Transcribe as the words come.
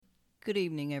Good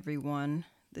evening, everyone.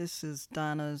 This is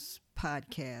Donna's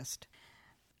podcast.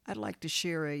 I'd like to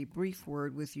share a brief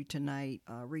word with you tonight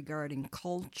regarding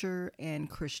culture and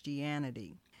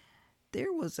Christianity.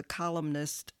 There was a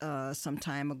columnist some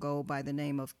time ago by the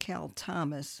name of Cal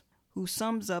Thomas who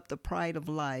sums up the pride of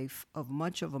life of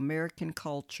much of American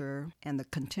culture and the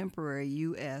contemporary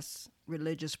U.S.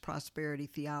 religious prosperity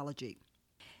theology.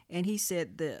 And he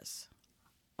said this: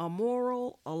 "A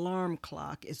moral alarm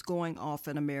clock is going off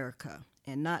in America,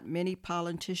 and not many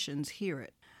politicians hear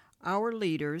it. Our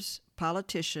leaders,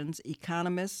 politicians,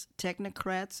 economists,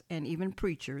 technocrats, and even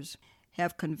preachers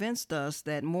have convinced us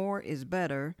that more is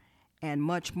better and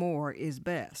much more is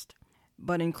best.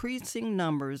 But increasing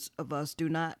numbers of us do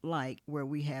not like where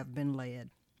we have been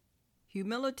led."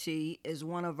 Humility is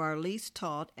one of our least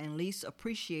taught and least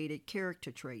appreciated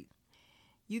character traits.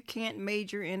 You can't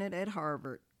major in it at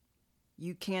Harvard.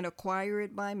 You can't acquire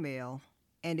it by mail,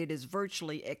 and it is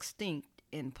virtually extinct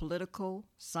in political,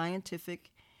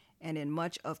 scientific, and in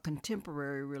much of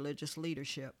contemporary religious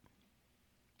leadership.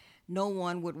 No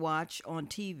one would watch on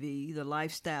TV the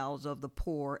lifestyles of the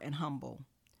poor and humble.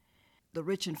 The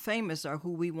rich and famous are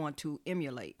who we want to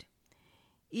emulate.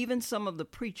 Even some of the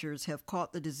preachers have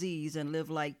caught the disease and live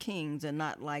like kings and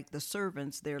not like the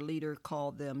servants their leader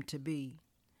called them to be.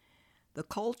 The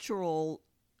cultural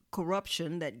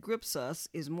corruption that grips us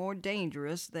is more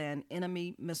dangerous than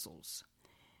enemy missiles.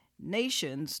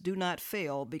 Nations do not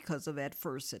fail because of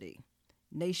adversity.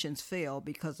 Nations fail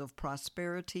because of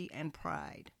prosperity and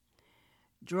pride.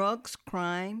 Drugs,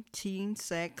 crime, teen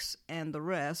sex, and the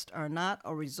rest are not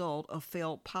a result of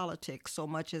failed politics so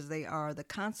much as they are the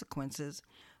consequences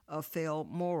of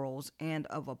failed morals and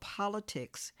of a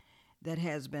politics that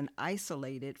has been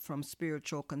isolated from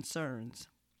spiritual concerns.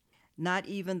 Not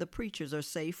even the preachers are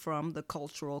safe from the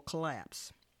cultural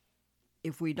collapse.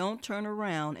 If we don't turn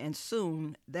around, and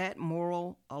soon, that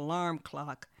moral alarm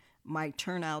clock might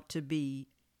turn out to be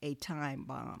a time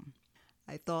bomb.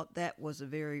 I thought that was a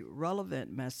very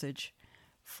relevant message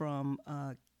from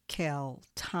Cal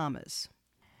Thomas.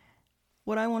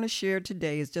 What I want to share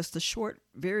today is just a short,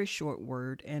 very short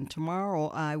word, and tomorrow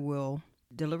I will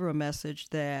deliver a message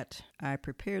that I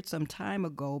prepared some time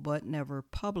ago but never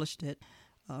published it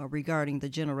regarding the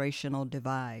generational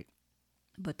divide.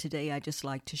 But today I just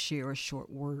like to share a short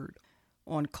word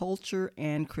on culture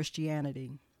and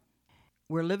Christianity.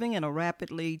 We're living in a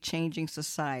rapidly changing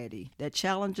society that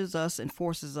challenges us and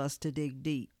forces us to dig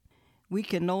deep. We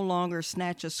can no longer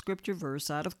snatch a scripture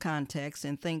verse out of context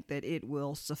and think that it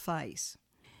will suffice.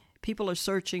 People are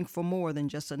searching for more than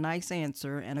just a nice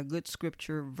answer and a good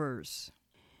scripture verse.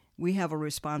 We have a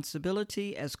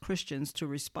responsibility as Christians to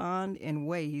respond in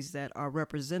ways that are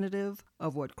representative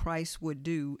of what Christ would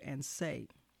do and say.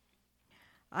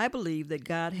 I believe that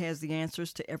God has the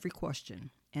answers to every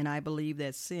question, and I believe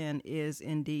that sin is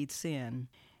indeed sin,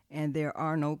 and there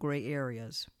are no gray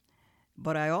areas.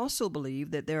 But I also believe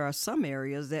that there are some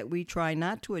areas that we try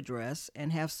not to address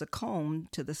and have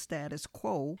succumbed to the status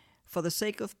quo for the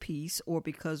sake of peace or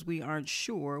because we aren't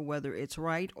sure whether it's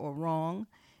right or wrong,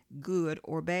 good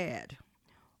or bad.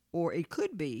 Or it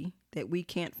could be that we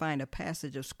can't find a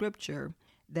passage of Scripture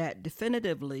that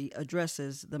definitively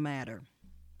addresses the matter.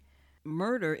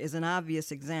 Murder is an obvious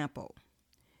example.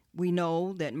 We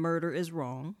know that murder is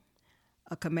wrong.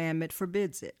 A commandment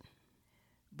forbids it.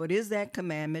 But is that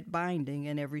commandment binding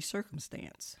in every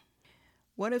circumstance?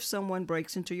 What if someone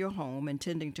breaks into your home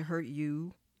intending to hurt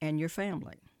you and your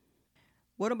family?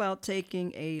 What about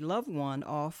taking a loved one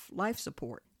off life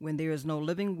support when there is no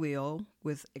living will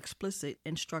with explicit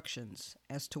instructions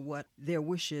as to what their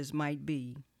wishes might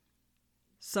be?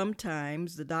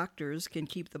 Sometimes the doctors can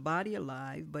keep the body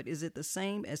alive, but is it the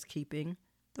same as keeping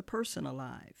the person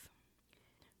alive?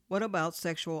 What about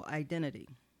sexual identity?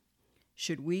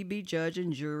 Should we be judge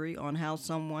and jury on how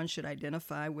someone should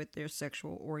identify with their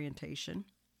sexual orientation?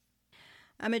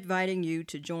 I'm inviting you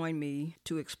to join me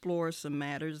to explore some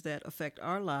matters that affect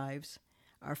our lives,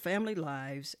 our family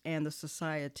lives, and the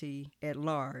society at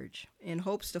large, in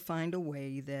hopes to find a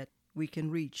way that we can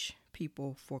reach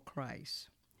people for Christ,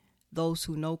 those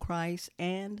who know Christ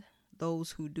and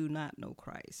those who do not know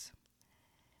Christ.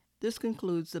 This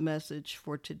concludes the message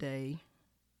for today.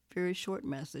 Very short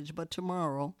message, but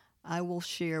tomorrow I will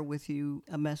share with you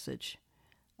a message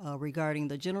regarding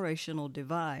the generational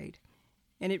divide.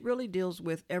 And it really deals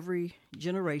with every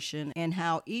generation and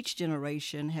how each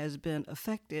generation has been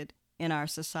affected in our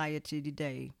society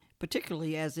today,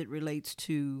 particularly as it relates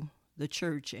to the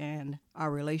church and our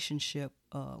relationship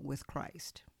with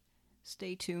Christ.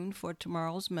 Stay tuned for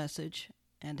tomorrow's message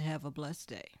and have a blessed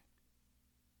day.